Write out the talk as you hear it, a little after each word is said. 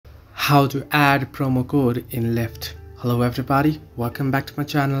How to add promo code in Lyft. Hello everybody, welcome back to my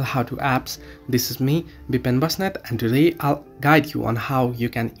channel How to Apps. This is me Bipen Basnet, and today I'll guide you on how you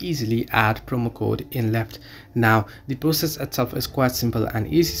can easily add promo code in Lyft. Now the process itself is quite simple and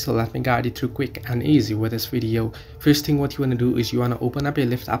easy, so let me guide you through quick and easy with this video. First thing what you want to do is you want to open up your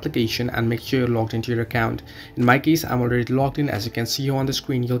Lyft application and make sure you're logged into your account. In my case, I'm already logged in. As you can see on the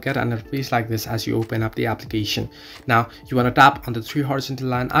screen, you'll get an interface like this as you open up the application. Now you want to tap on the three horizontal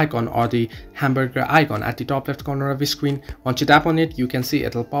line icon or the hamburger icon at the top left corner of your screen. Once you tap on it, you can see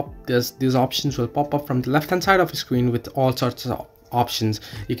it'll pop. These options will pop up from the left hand side of the screen with all sorts of options.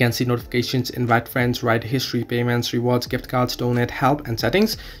 You can see notifications, invite friends, ride history, payments, rewards, gift cards, donate, help, and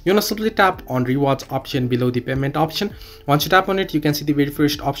settings. You want to simply tap on rewards option below the payment option. Once you tap on it, you can see the very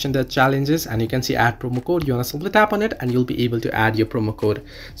first option, that challenges, and you can see add promo code. You want to simply tap on it and you'll be able to add your promo code.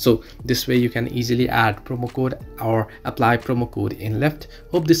 So this way you can easily add promo code or apply promo code in Lyft.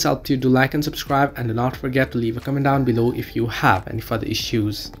 Hope this helped you. Do like and subscribe, and do not forget to leave a comment down below if you have any further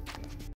issues.